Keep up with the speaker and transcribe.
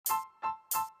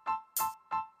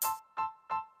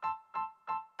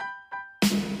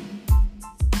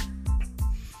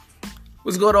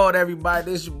What's going on, everybody?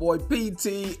 This is your boy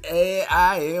PT, and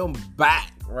I am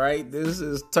back, right? This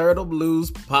is Turtle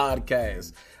Blues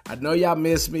Podcast. I know y'all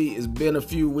missed me. It's been a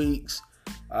few weeks.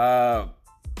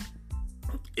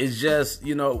 It's just,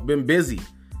 been busy.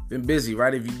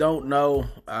 Right? If you don't know,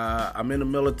 I'm in the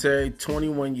military,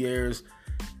 21 years,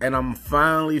 and I'm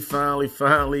finally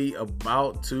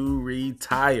about to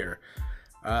retire,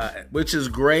 which is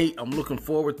great. I'm looking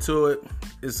forward to it.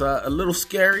 It's a little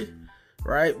scary,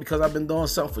 right? Because I've been doing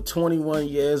something for 21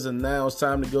 years, and now it's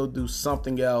time to go do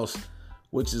something else,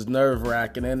 which is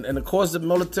nerve-wracking. And of course, the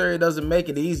military doesn't make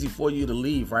it easy for you to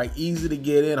leave, right? Easy to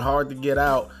get in, hard to get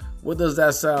out. What does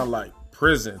that sound like?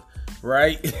 Prison,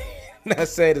 right? Not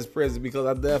saying it's prison, because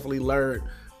I definitely learned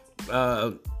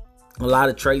a lot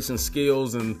of traits and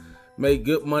skills and made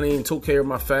good money and took care of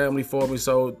my family for me.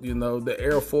 So, the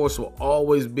Air Force will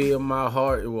always be in my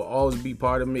heart. It will always be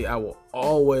part of me. I will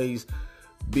always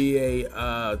be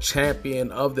a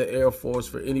champion of the Air Force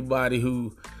for anybody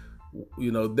who,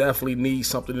 definitely needs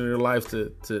something in their life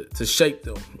to shape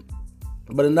them.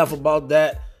 But enough about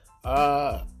that.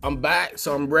 I'm back,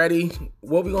 so I'm ready.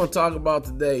 What we're going to talk about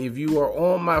today, if you are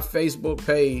on my Facebook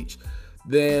page,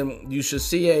 then you should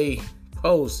see a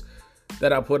post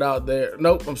that I put out there.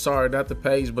 Nope, I'm sorry, not the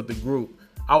page, but the group.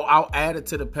 I'll add it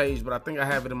to the page, but I think I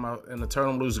have it in the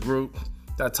Turtle Blues group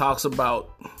that talks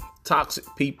about toxic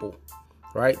people,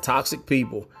 right? Toxic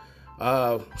people.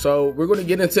 So we're going to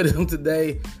get into them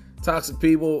today. Toxic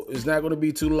people is not going to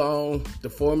be too long. The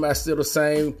format's still the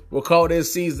same. We'll call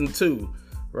this season 2.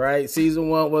 Right, season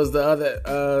 1 was the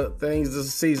other things. This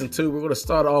is season 2. We're going to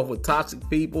start off with toxic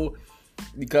people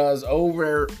because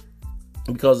over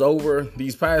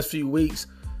these past few weeks,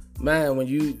 man, when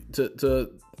you to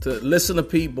listen to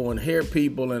people and hear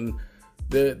people and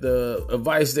the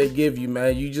advice they give you,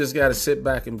 man, you just got to sit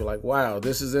back and be like, wow,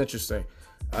 this is interesting.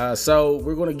 So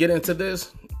we're going to get into this.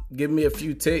 Give me a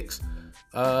few ticks,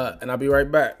 and I'll be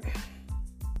right back.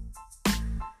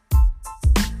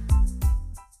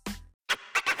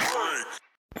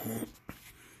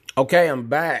 Okay, I'm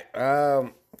back.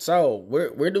 So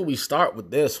where do we start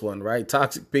with this one, right?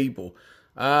 Toxic people.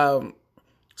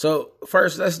 So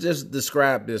first, let's just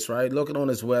describe this, right? Looking on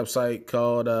this website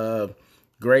called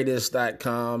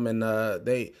greatest.com, and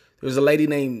there's a lady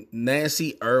named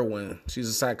Nancy Irwin. She's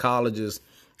a psychologist,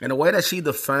 and the way that she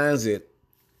defines it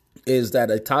is that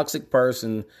a toxic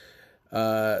person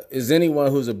is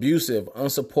anyone who's abusive,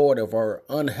 unsupportive, or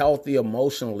unhealthy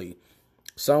emotionally.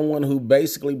 Someone who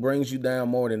basically brings you down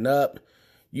more than up.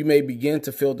 You may begin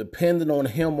to feel dependent on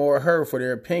him or her for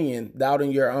their opinion,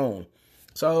 doubting your own.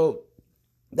 So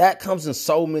that comes in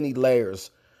so many layers.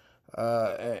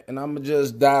 And I'm going to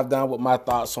just dive down with my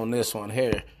thoughts on this one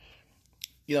here.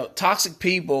 Toxic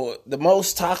people, the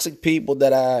most toxic people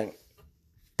that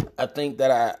I think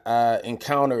that I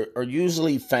encounter are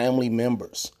usually family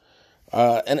members.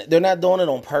 And they're not doing it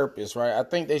on purpose, right? I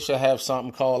think they should have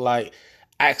something called like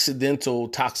accidental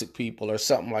toxic people or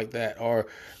something like that, or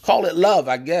call it love,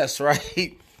 I guess,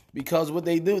 right? Because what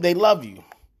they do, they love you.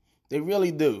 They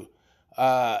really do.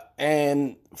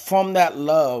 And from that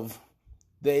love,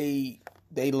 they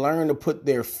learn to put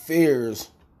their fears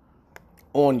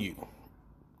on you,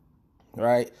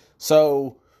 right?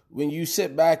 So when you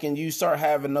sit back and you start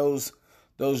having those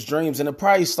dreams, and it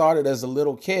probably started as a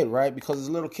little kid, right? Because as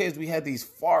little kids, we had these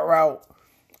far out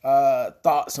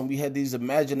thoughts, and we had these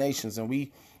imaginations, and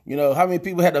we, how many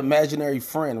people had an imaginary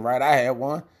friend, right? I had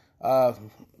one.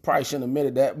 Probably shouldn't have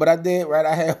admitted that, but I did, right?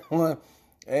 I had one,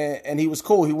 and he was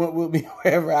cool. He went with me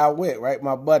wherever I went, right?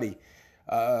 My buddy.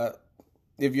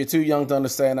 If you're too young to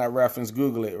understand that reference,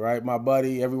 Google it, right? My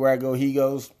buddy, everywhere I go, he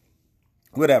goes,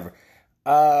 whatever.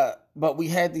 But we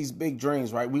had these big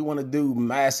dreams, right? We want to do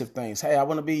massive things. Hey, I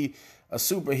want to be a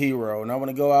superhero, and I want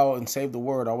to go out and save the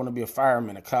world. I want to be a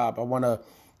fireman, a cop. I want to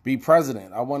be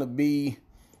president. I want to be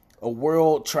a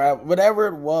world travel, whatever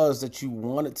it was that you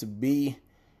wanted to be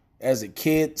as a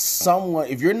kid. Someone,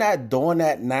 if you're not doing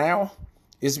that now,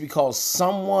 it's because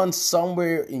someone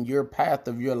somewhere in your path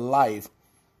of your life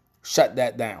shut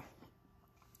that down,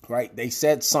 right? They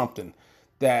said something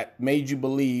that made you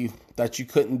believe that you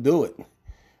couldn't do it,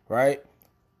 right?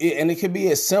 And it could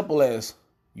be as simple as,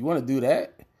 you want to do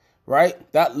that,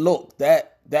 right? That look,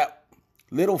 that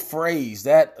little phrase,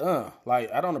 that,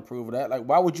 like, I don't approve of that. Like,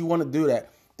 why would you want to do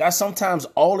that? That's sometimes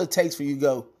all it takes for you to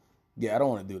go, yeah, I don't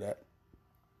want to do that.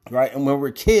 Right. And when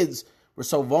we're kids, we're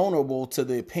so vulnerable to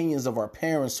the opinions of our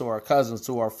parents, to our cousins,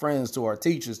 to our friends, to our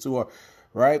teachers, to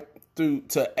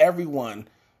everyone.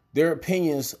 Their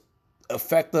opinions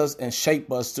affect us and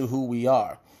shape us to who we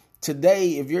are.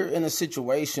 Today, if you're in a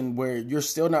situation where you're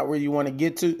still not where you want to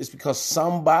get to, it's because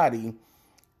somebody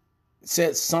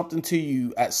said something to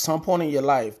you at some point in your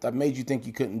life that made you think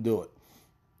you couldn't do it,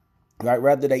 right?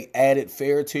 Rather they added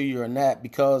fear to you or not,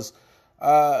 because,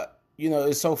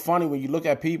 it's so funny when you look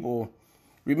at people.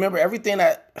 Remember, everything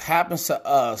that happens to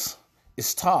us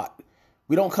is taught.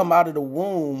 We don't come out of the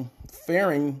womb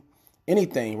fearing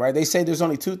anything, right? They say there's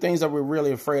only two things that we're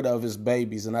really afraid of as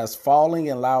babies, and that's falling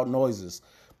and loud noises.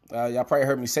 Y'all probably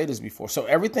heard me say this before. So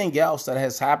everything else that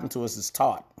has happened to us is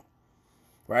taught,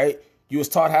 right? You was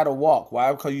taught how to walk.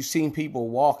 Why? Because you've seen people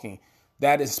walking.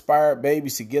 That inspired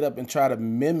babies to get up and try to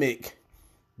mimic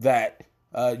that.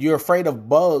 You're afraid of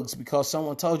bugs because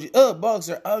someone told you, bugs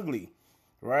are ugly,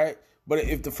 right? But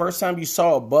if the first time you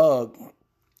saw a bug,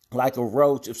 like a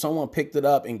roach, if someone picked it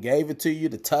up and gave it to you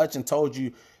to touch and told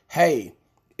you, hey,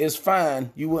 it's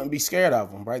fine, you wouldn't be scared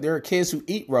of them, right? There are kids who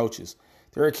eat roaches.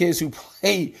 There are kids who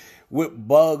play with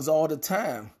bugs all the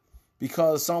time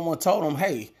because someone told them,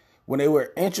 hey, when they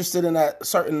were interested in that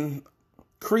certain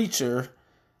creature,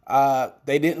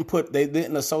 they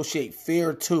didn't associate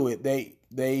fear to it.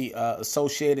 They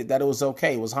associated that it was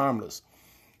okay, it was harmless.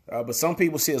 But some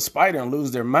people see a spider and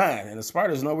lose their mind, and the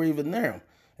spider's nowhere even near them.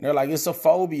 And they're like, it's a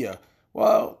phobia.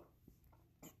 Well,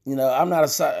 I'm not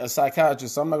a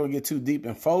psychiatrist, so I'm not going to get too deep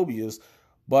in phobias.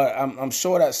 But I'm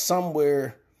sure that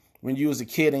somewhere when you was a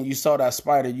kid and you saw that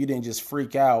spider, you didn't just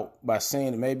freak out by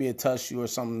seeing it. Maybe it touched you or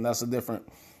something. That's a different,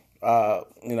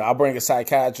 I'll bring a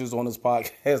psychiatrist on this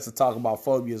podcast to talk about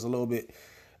phobias a little bit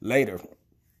later.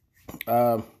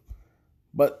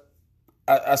 But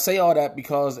I say all that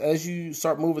because as you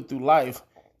start moving through life,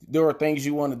 there are things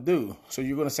you want to do. So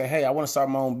you're going to say, hey, I want to start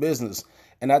my own business.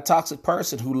 And that toxic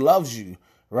person who loves you,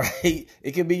 right?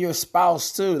 It could be your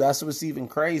spouse too. That's what's even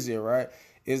crazier, right?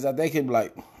 Is that they could be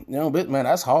like, man,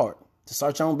 that's hard. To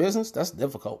start your own business, that's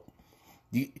difficult.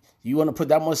 You want to put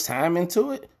that much time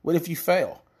into it? What if you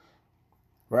fail?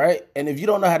 Right? And if you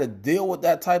don't know how to deal with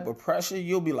that type of pressure,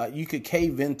 you'll be like, you could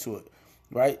cave into it,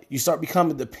 right? You start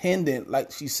becoming dependent,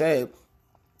 like she said,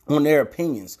 on their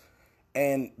opinions.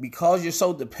 And because you're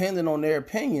so dependent on their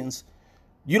opinions,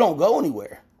 you don't go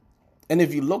anywhere. And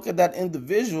if you look at that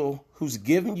individual who's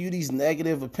giving you these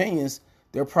negative opinions,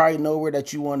 they're probably nowhere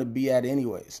that you want to be at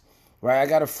anyways, right? I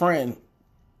got a friend,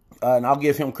 and I'll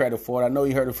give him credit for it. I know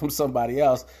he heard it from somebody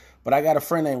else, but I got a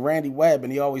friend named Randy Webb,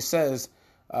 and he always says,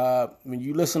 when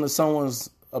you listen to someone's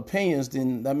opinions,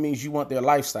 then that means you want their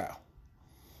lifestyle.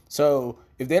 So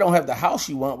if they don't have the house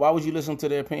you want, why would you listen to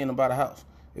their opinion about a house?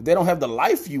 If they don't have the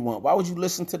life you want, why would you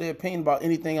listen to their opinion about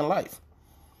anything in life?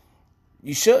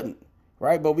 You shouldn't,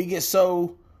 right? But we get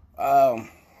so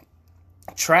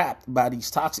trapped by these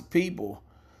toxic people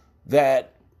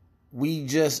that we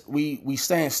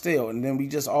stand still, and then we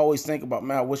just always think about,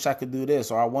 man, I wish I could do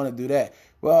this or I want to do that.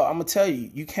 Well, I'm going to tell you,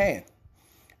 you can.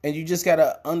 And you just got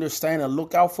to understand and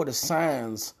look out for the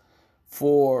signs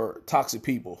for toxic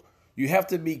people. You have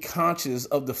to be conscious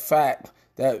of the fact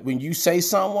that when you say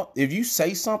if you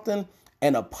say something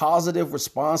and a positive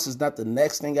response is not the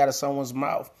next thing out of someone's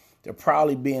mouth, they're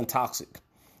probably being toxic,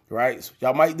 right? So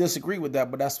y'all might disagree with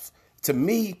that, but to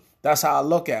me, that's how I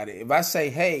look at it. If I say,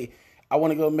 hey, I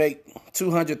want to go make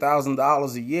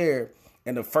 $200,000 a year,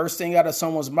 and the first thing out of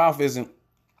someone's mouth isn't,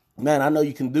 man, I know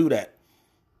you can do that,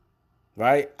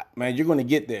 right? Man, you're going to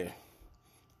get there.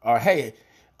 Or, hey,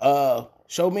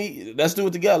 show me, let's do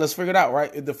it together. Let's figure it out,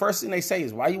 right? If the first thing they say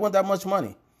is, why you want that much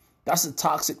money? That's a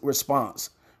toxic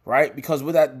response, right? Because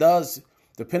what that does,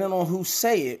 depending on who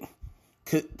say it,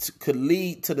 could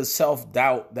lead to the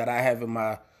self-doubt that I have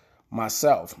in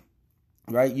myself,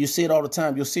 right? You see it all the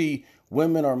time. You'll see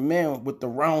women or men with the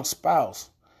wrong spouse.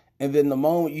 And then the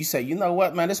moment you say, you know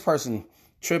what, man, this person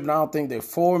tripping, I don't think they're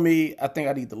for me. I think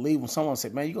I need to leave. When someone say,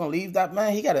 man, you going to leave that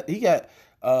man? He got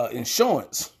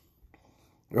insurance.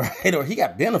 Right? Or he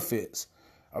got benefits.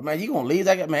 Or, man, you going to leave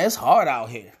that guy? Man, it's hard out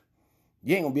here.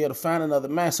 You ain't going to be able to find another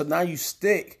man. So now you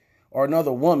stick, or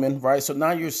another woman, right? So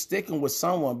now you're sticking with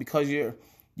someone because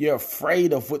you're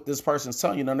afraid of what this person's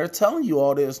telling you. Now, they're telling you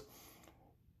all this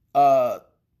they're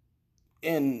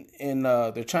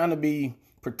trying to be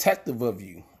protective of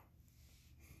you.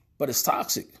 But it's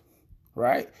toxic,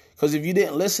 right? Because if you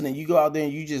didn't listen and you go out there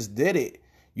and you just did it,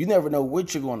 you never know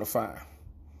what you're going to find.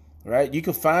 Right? You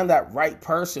can find that right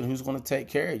person who's going to take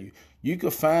care of you. You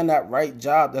can find that right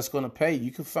job that's going to pay.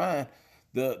 You can find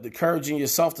the courage in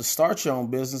yourself to start your own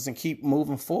business and keep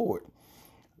moving forward.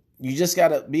 You just got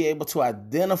to be able to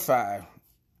identify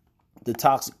the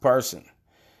toxic person.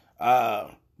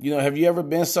 Have you ever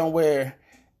been somewhere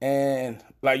and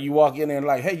like you walk in there and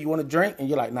like, hey, you want a drink? And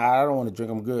you're like, nah, I don't want to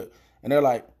drink. I'm good. And they're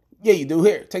like, yeah, you do.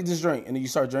 Here, take this drink. And then you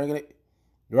start drinking it.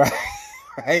 Right?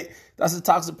 Right? That's a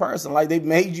toxic person. Like they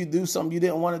made you do something you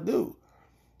didn't want to do.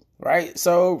 right?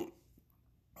 So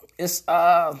it's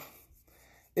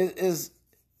it is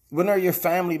when they're your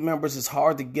family members, it's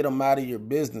hard to get them out of your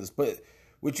business. But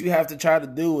what you have to try to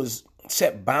do is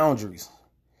set boundaries,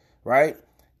 right?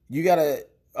 You got to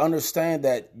understand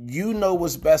that you know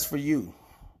what's best for you.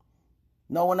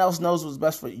 No one else knows what's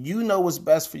best for you. You know what's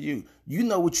best for you. You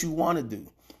know what you want to do.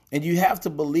 And you have to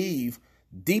believe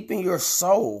deep in your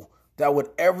soul that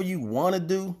whatever you want to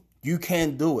do, you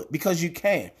can do it, because you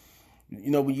can.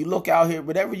 You know, when you look out here,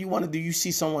 whatever you want to do, you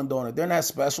see someone doing it. They're not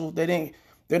special. They're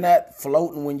not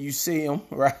floating when you see them,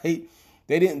 right?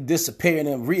 They didn't disappear and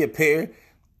then reappear.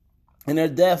 And they're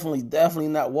definitely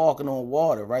not walking on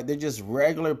water, right? They're just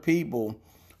regular people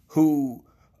who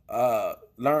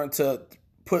learn to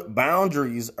put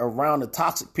boundaries around the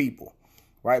toxic people,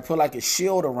 right? Put like a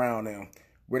shield around them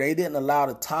where they didn't allow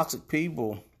the toxic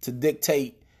people to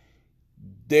dictate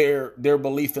their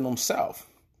belief in themselves.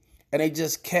 And they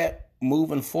just kept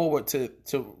moving forward to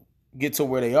get to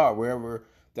where they are, wherever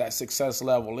that success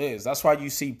level is. That's why you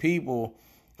see people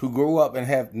who grew up and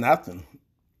have nothing,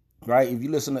 right? If you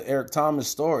listen to Eric Thomas'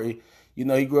 story, you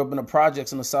know, he grew up in the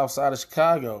projects in the south side of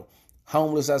Chicago,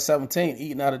 homeless at 17,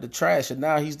 eating out of the trash. And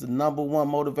now he's the #1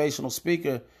 motivational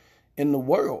speaker in the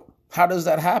world. How does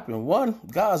that happen? One,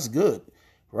 God's good,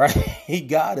 right?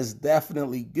 God is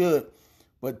definitely good.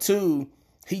 But two,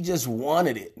 he just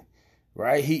wanted it,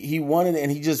 right? He wanted it,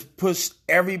 and he just pushed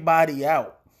everybody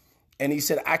out. And he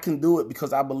said, I can do it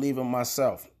because I believe in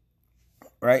myself,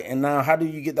 right? And now how do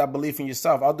you get that belief in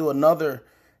yourself? I'll do another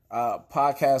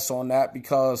podcast on that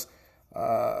because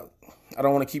I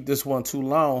don't want to keep this one too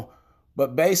long.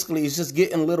 But basically, it's just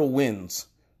getting little wins,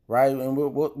 right? And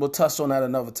we'll touch on that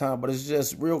another time. But it's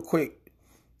just real quick,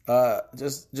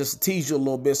 just tease you a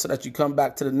little bit so that you come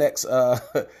back to the next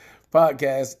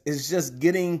podcast. It's just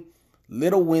getting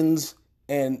little wins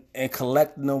and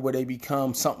collecting them where they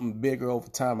become something bigger over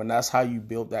time. And that's how you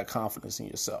build that confidence in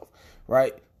yourself,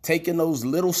 right? Taking those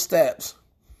little steps,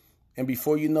 and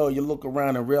before you know, you look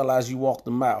around and realize you walked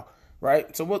a mile,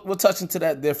 right? So we'll touch into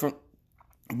that different.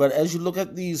 But as you look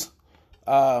at these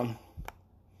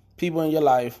people in your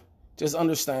life, just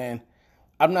understand,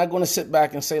 I'm not going to sit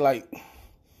back and say, like,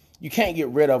 you can't get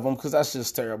rid of them because that's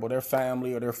just terrible. They're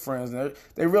family or they're friends.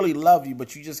 They really love you,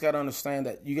 but you just got to understand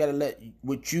that you got to let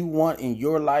what you want in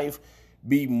your life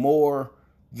be more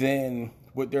than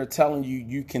what they're telling you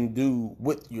you can do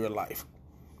with your life,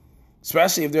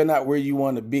 especially if they're not where you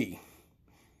want to be,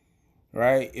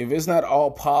 right? If it's not all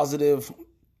positive,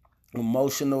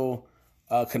 emotional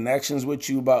connections with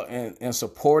you about and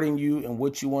supporting you and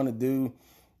what you want to do,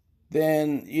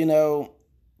 then, you know,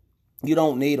 you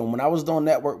don't need them. When I was doing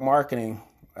network marketing,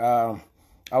 I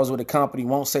was with a company,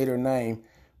 won't say their name,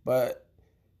 but,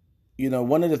 you know,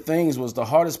 one of the things was the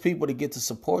hardest people to get to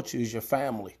support you is your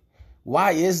family.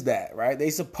 Why is that, right?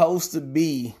 They supposed to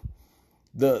be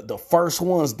the first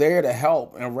ones there to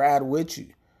help and ride with you,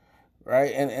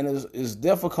 right? And it's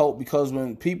difficult because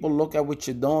when people look at what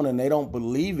you're doing and they don't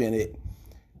believe in it,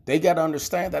 they got to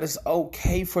understand that it's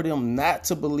okay for them not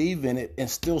to believe in it and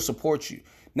still support you.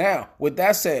 Now, with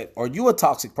that said, are you a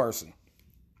toxic person?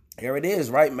 Here it is,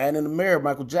 right? Man in the mirror,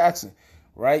 Michael Jackson,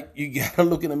 right? You got to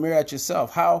look in the mirror at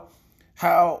yourself. How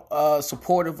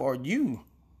supportive are you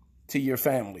to your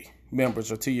family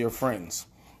members or to your friends,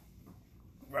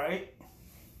 right?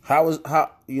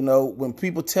 How you know, when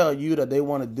people tell you that they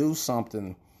want to do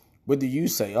something, what do you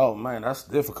say? Oh, man, that's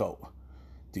difficult.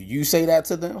 Do you say that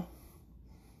to them?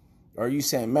 Or are you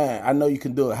saying, man, I know you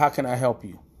can do it. How can I help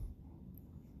you?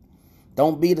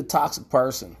 Don't be the toxic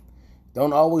person.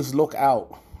 Don't always look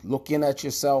out. Look in at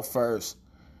yourself first.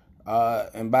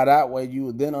 And by that way, you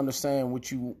would then understand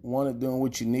what you want to do and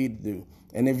what you need to do.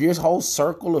 And if your whole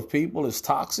circle of people is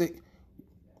toxic,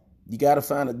 you got to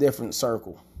find a different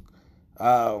circle.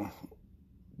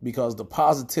 Because the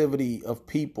positivity of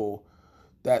people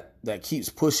that keeps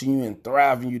pushing you and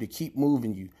thriving you to keep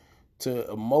moving you,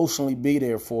 to emotionally be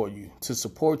there for you, to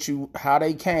support you how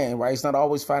they can, right? It's not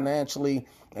always financially,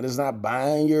 and it's not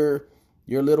buying your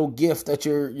little gift that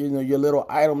your little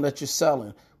item that you're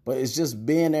selling, but it's just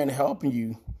being there and helping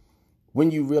you when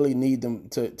you really need them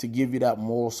to give you that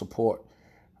moral support.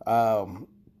 And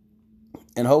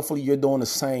hopefully you're doing the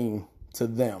same to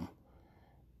them.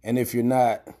 And if you're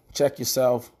not, check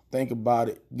yourself, think about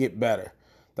it, get better.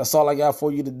 That's all I got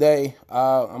for you today.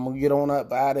 I'm going to get on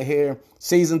up out of here.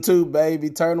 Season 2, baby.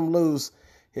 Turn them loose.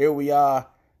 Here we are.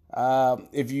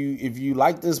 If you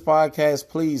like this podcast,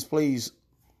 please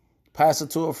pass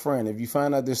it to a friend. If you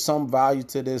find out there's some value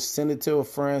to this, send it to a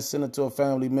friend, send it to a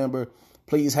family member.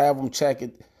 Please have them check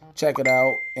it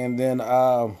out. And then,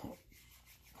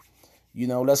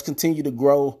 let's continue to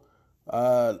grow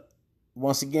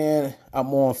Once again,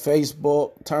 I'm on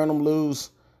Facebook, Turn 'em Loose,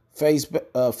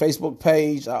 Facebook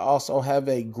page. I also have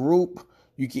a group.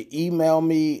 You can email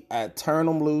me at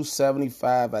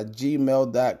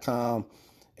turn'emloose75@gmail.com,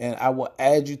 and I will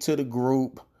add you to the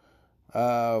group.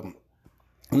 And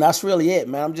that's really it,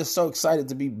 man. I'm just so excited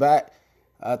to be back.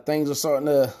 Things are starting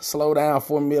to slow down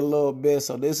for me a little bit.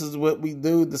 So this is what we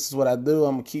do. This is what I do.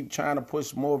 I'm going to keep trying to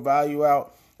push more value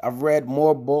out. I've read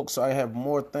more books, so I have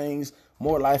more things,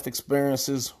 more life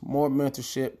experiences, more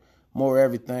mentorship, more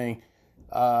everything.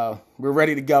 We're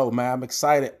ready to go, man. I'm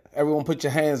excited. Everyone put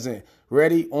your hands in.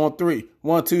 Ready? On 3.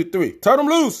 1, 2, 3. Turn them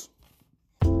loose.